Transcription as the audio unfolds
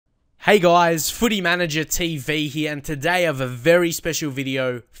Hey guys, Footy Manager TV here, and today I have a very special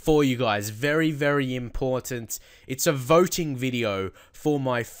video for you guys. Very important. It's a voting video for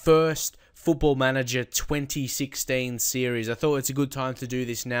my first Football Manager 2016 series. I thought it's a good time to do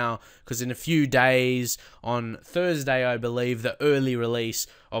this now because in a few days, on Thursday I believe, the early release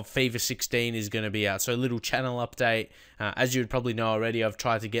of FIFA 16 is going to be out. So a little channel update. As you would probably know already, I've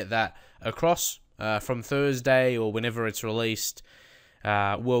tried to get that across from Thursday or whenever it's released.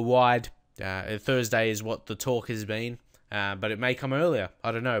 Worldwide. Thursday is what the talk has been, but it may come earlier.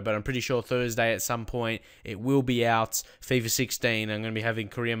 I don't know, but I'm pretty sure Thursday at some point it will be out. FIFA 16. I'm going to be having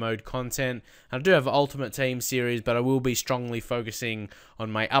career mode content. I do have Ultimate Team series, but I will be strongly focusing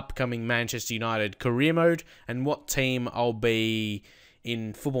on my upcoming Manchester United career mode and what team I'll be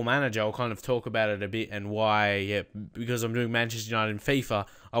in Football Manager. I'll kind of talk about it a bit and why. Yeah, because I'm doing Manchester United in FIFA,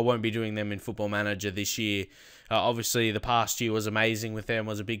 I won't be doing them in Football Manager this year. Obviously, the past year was amazing with them,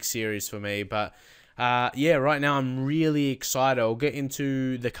 was a big series for me. But, yeah, right now I'm really excited. I'll get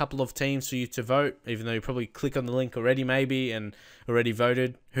into the couple of teams for you to vote, even though you probably click on the link already maybe and already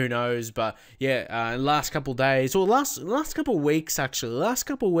voted. Who knows? But, yeah, last couple of days, or last couple of weeks, actually. Last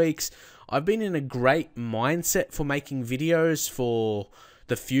couple of weeks, I've been in a great mindset for making videos for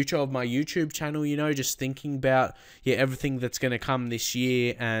the future of my YouTube channel, you know, just thinking about, yeah, everything that's going to come this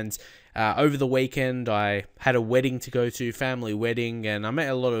year. And over the weekend, I had a wedding to go to, family wedding, and I met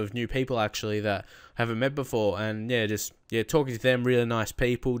a lot of new people, actually, that I haven't met before. And, yeah, talking to them, really nice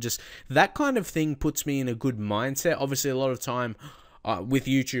people. Just that kind of thing puts me in a good mindset. Obviously, a lot of time with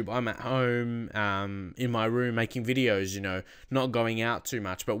YouTube, I'm at home in my room making videos, you know, not going out too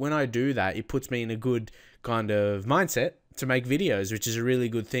much. But when I do that, it puts me in a good kind of mindset to make videos, which is a really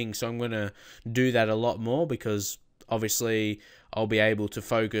good thing. So I'm going to do that a lot more because obviously I'll be able to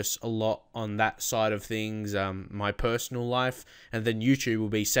focus a lot on that side of things, my personal life, and then YouTube will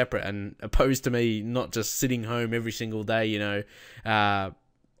be separate, and opposed to me not just sitting home every single day, you know,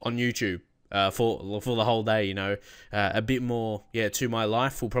 on YouTube. For the whole day, you know, a bit more, yeah, to my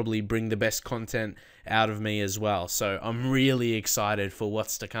life will probably bring the best content out of me as well. So I'm really excited for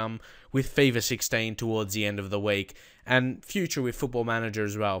what's to come with FIFA 16 towards the end of the week, and future with Football Manager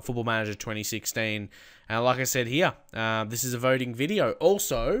as well, Football Manager 2016. Like I said here, this is a voting video.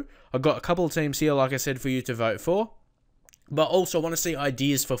 Also, I've got a couple of teams here, like I said, for you to vote for. But also want to see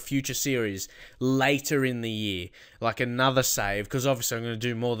ideas for future series later in the year, like another save, because obviously I'm going to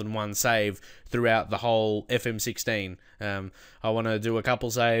do more than one save throughout the whole FM16. I want to do a couple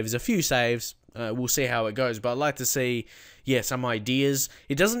saves, a few saves. We'll see how it goes. But I'd like to see, yeah, some ideas.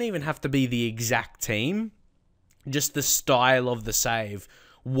 It doesn't even have to be the exact team, just the style of the save.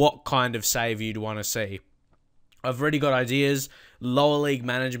 What kind of save you'd want to see. I've already got ideas. Lower league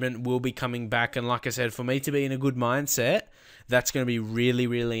management will be coming back. And like I said, for me to be in a good mindset, that's going to be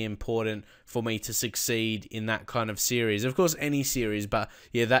really important for me to succeed in that kind of series. Of course, any series, but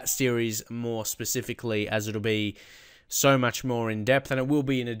yeah, that series more specifically, as it'll be so much more in depth, and it will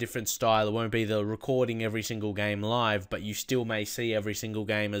be in a different style. It won't be the recording every single game live, but you still may see every single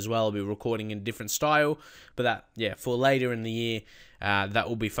game as well. I'll be recording in a different style, but that, yeah, for later in the year, that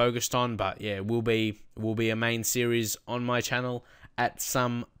will be focused on. But yeah, will be a main series on my channel at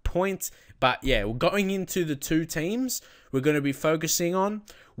some point. But yeah, we're going into the two teams we're going to be focusing on.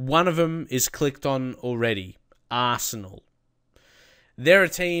 One of them is clicked on already, Arsenal. They're a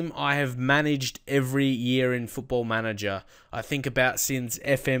team I have managed every year in Football Manager. I think about since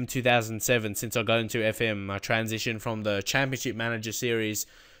FM 2007, since I got into FM. I transitioned from the Championship Manager series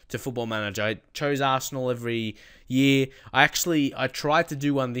to Football Manager. I chose Arsenal every year. I tried to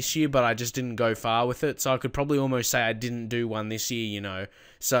do one this year, but I just didn't go far with it. So I could probably almost say I didn't do one this year, you know.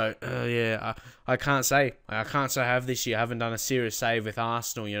 So, yeah, I can't say. I can't say I have this year. I haven't done a serious save with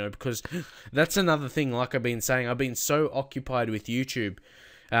Arsenal, you know, because that's another thing, like I've been saying. I've been so occupied with YouTube.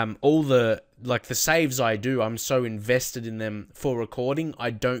 All the saves I do, I'm so invested in them for recording,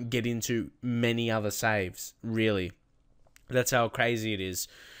 I don't get into many other saves, really. That's how crazy it is.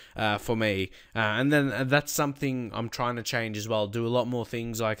 For me, and then that's something I'm trying to change as well. Do a lot more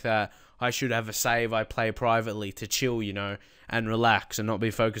things like that. I should have a save I play privately to chill, you know, and relax and not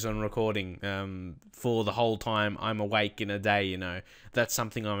be focused on recording for the whole time I'm awake in a day, you know. That's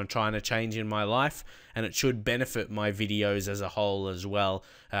something I'm trying to change in my life, and it should benefit my videos as a whole as well.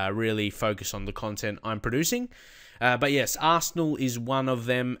 Really focus on the content I'm producing. But yes, Arsenal is one of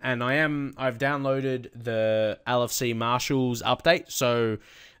them, and I've downloaded the LFC Marshals update, so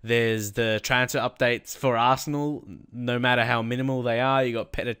there's the transfer updates for Arsenal, no matter how minimal they are. You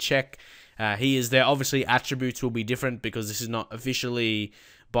got Petr Cech, he is there. Obviously, attributes will be different because this is not officially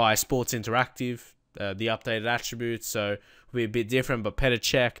by Sports Interactive, the updated attributes, so will be a bit different. But Petr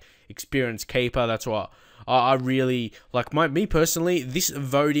Cech, experienced keeper, that's what I really like. Me personally, this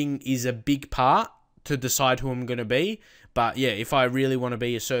voting is a big part to decide who I'm going to be. But yeah, if I really want to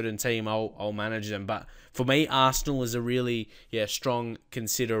be a certain team, I'll manage them. But for me, Arsenal is a really strong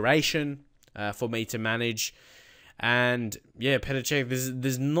consideration for me to manage. And yeah, Petr Cech,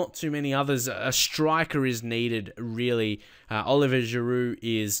 there's not too many others. A striker is needed, really. Oliver Giroud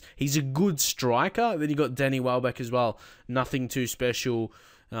he's a good striker. Then you got Danny Welbeck as well. Nothing too special.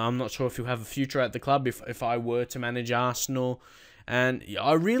 I'm not sure if he'll have a future at the club if I were to manage Arsenal. And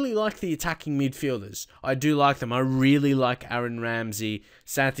I really like the attacking midfielders. I do like them. I really like Aaron Ramsey,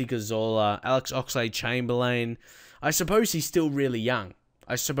 Santi Cazorla, Alex Oxlade-Chamberlain. I suppose he's still really young.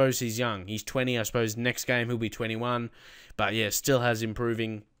 I suppose he's young. He's 20. I suppose next game he'll be 21. But yeah, still has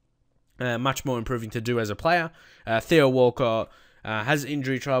much more improving to do as a player. Theo Walcott has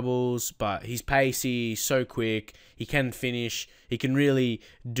injury troubles, but he's pacey, so quick. He can finish. He can really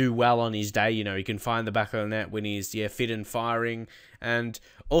do well on his day. You know, he can find the back of the net when he's fit and firing. And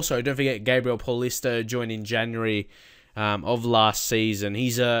also, don't forget Gabriel Paulista joined in January of last season.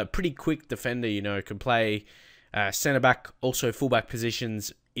 He's a pretty quick defender. You know, can play centre back, also fullback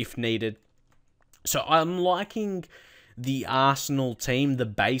positions if needed. So I'm liking the Arsenal team, the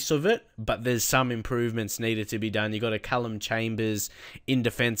base of it, but there's some improvements needed to be done. You got a Callum Chambers in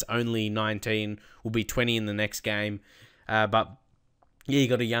defence, only 19, will be 20 in the next game. But yeah, you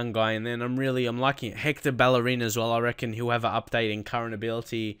got a young guy, and then I'm liking it. Hector Bellerin as well. I reckon he'll have an update in current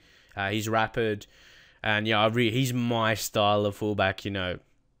ability. He's rapid, and yeah, he's my style of fullback, you know.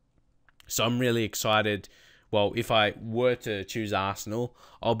 So I'm really excited. Well, if I were to choose Arsenal,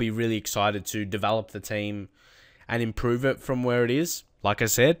 I'll be really excited to develop the team and improve it from where it is. Like I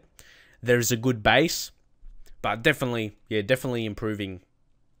said, there's a good base, but definitely improving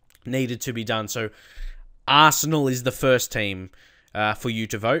needed to be done. So Arsenal is the first team for you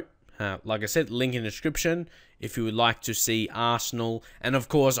to vote. Like I said, link in the description if you would like to see Arsenal. And of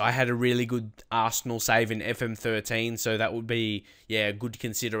course, I had a really good Arsenal save in FM13, so that would be a good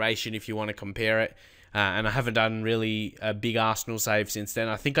consideration if you want to compare it. And I haven't done really a big Arsenal save since then.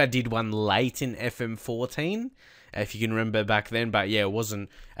 I think I did one late in FM14, if you can remember back then. But yeah, it wasn't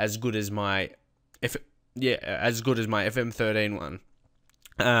as good as my FM13 one.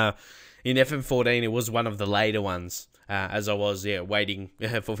 In FM14, it was one of the later ones, as I was waiting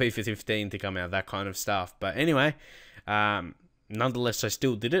for FIFA 15 to come out, that kind of stuff. But anyway, nonetheless, I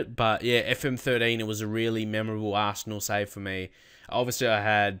still did it. But yeah, FM13, it was a really memorable Arsenal save for me. Obviously, I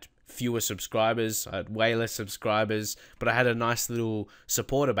had fewer subscribers, I had way less subscribers, but I had a nice little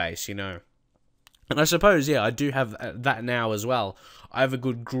supporter base, you know. And I suppose, I do have that now as well. I have a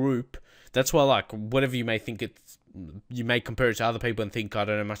good group. That's why, like, whatever you may think you may compare it to other people and think I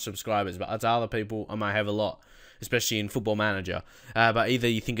don't have much subscribers, but to other people, I might have a lot, especially in Football Manager. But either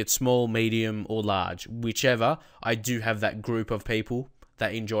you think it's small, medium, or large, whichever, I do have that group of people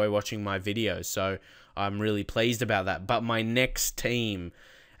that enjoy watching my videos. So I'm really pleased about that. But my next team,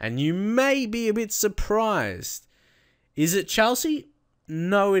 and you may be a bit surprised. Is it Chelsea?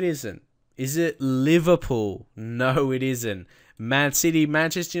 No, it isn't. Is it Liverpool? No, it isn't. Man City,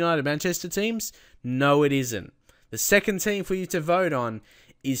 Manchester United, Manchester teams? No, it isn't. The second team for you to vote on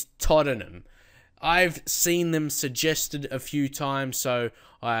is Tottenham. I've seen them suggested a few times, so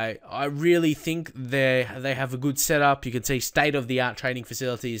I really think they have a good setup. You can see state-of-the-art training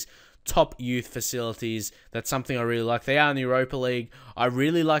facilities, top youth facilities. That's something I really like. They are in the Europa League. I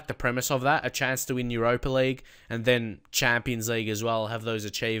really like the premise of that, a chance to win Europa League and then Champions League as well, have those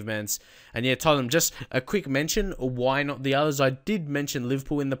achievements. And yeah, Tottenham, just a quick mention, why not the others? I did mention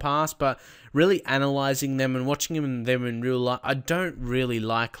Liverpool in the past, but really analysing them and watching them in real life, I don't really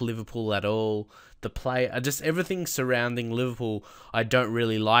like Liverpool at all. The play, just everything surrounding Liverpool, I don't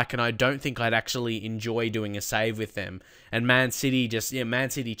really like, and I don't think I'd actually enjoy doing a save with them. And Man City,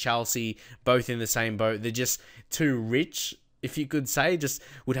 Man City, Chelsea, both in the same boat. They're just too rich, if you could say, just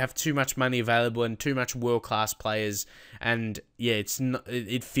would have too much money available and too much world-class players. And yeah,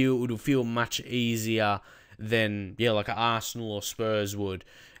 it'll feel much easier than like an Arsenal or Spurs would.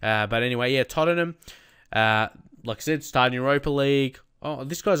 But anyway, Tottenham, like I said, starting Europa League. Oh,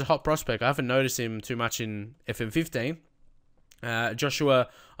 this guy's a hot prospect. I haven't noticed him too much in FM15. Joshua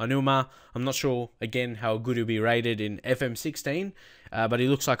Onuma, I'm not sure, again, how good he'll be rated in FM16, but he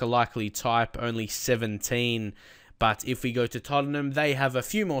looks like a likely type, only 17. But if we go to Tottenham, they have a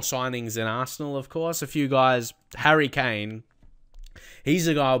few more signings than Arsenal, of course. A few guys. Harry Kane, he's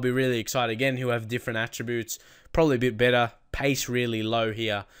a guy I'll be really excited. Again, he'll have different attributes, probably a bit better. Pace really low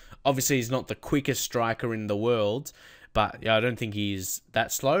here. Obviously, he's not the quickest striker in the world, But yeah, I don't think he's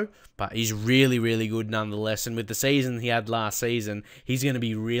that slow, but he's really, really good nonetheless. And with the season he had last season, he's going to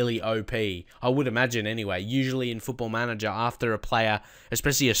be really OP. I would imagine anyway. Usually in Football Manager, after a player,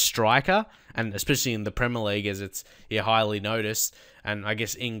 especially a striker, and especially in the Premier League as it's highly noticed, and I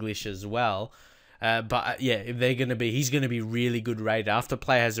guess English as well. But yeah, he's going to be really good rated. After a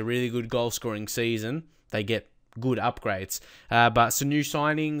player has a really good goal scoring season, they get good upgrades. But some new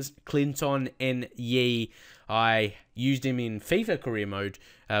signings, Clinton N.Ye. I used him in FIFA career mode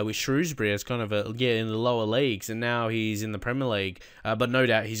with Shrewsbury as kind of in the lower leagues, and now he's in the Premier League. But no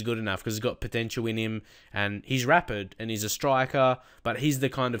doubt he's good enough because he's got potential in him, and he's rapid and he's a striker. But he's the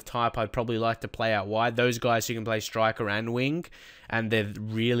kind of type I'd probably like to play out wide. Those guys who can play striker and wing, and they're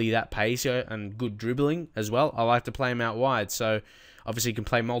really that pacey and good dribbling as well. I like to play him out wide. So obviously he can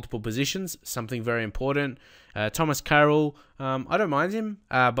play multiple positions, something very important. Thomas Carroll, I don't mind him,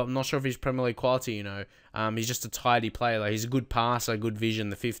 but I'm not sure if he's Premier League quality, you know. He's just a tidy player. Like, he's a good passer, good vision,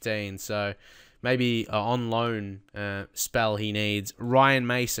 the 15. So maybe on loan spell he needs. Ryan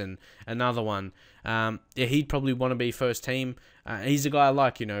Mason, another one. Yeah, he'd probably want to be first team. He's a guy I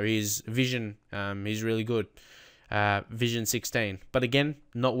like, you know. His vision, he's really good. Vision 16. But again,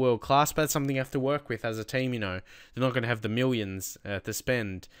 not world class, but that's something you have to work with as a team, you know. They're not going to have the millions to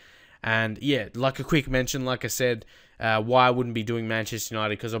spend. And yeah, like a quick mention, like I said, why I wouldn't be doing Manchester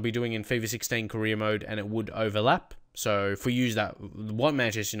United, because I'll be doing in FIFA 16 career mode and it would overlap. So if we use that, what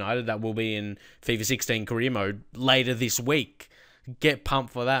Manchester United, that will be in FIFA 16 career mode later this week. Get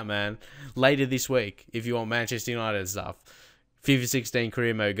pumped for that, man. Later this week, if you want Manchester United stuff. FIFA 16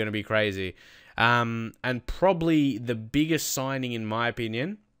 career mode, going to be crazy. And probably the biggest signing, in my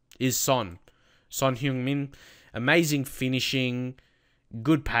opinion, is Son. Son Heung-min. Amazing finishing,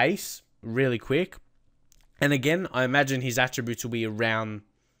 good pace, really quick. And again, I imagine his attributes will be around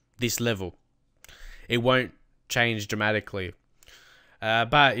this level. It won't change dramatically.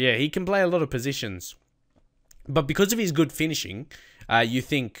 But yeah, he can play a lot of positions. But because of his good finishing, you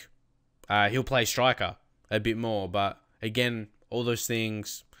think he'll play striker a bit more. But again, all those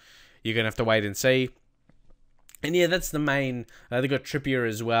things, you're going to have to wait and see. And yeah, that's the main. They got Trippier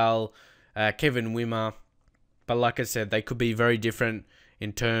as well, Kevin Wimmer. But like I said, they could be very different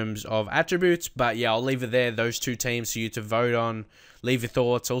in terms of attributes. But yeah, I'll leave it there, those two teams for you to vote on. Leave your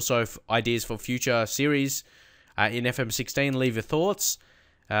thoughts. Also, ideas for future series in FM16. Leave your thoughts.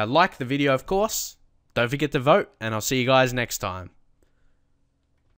 Like the video, of course. Don't forget to vote, and I'll see you guys next time.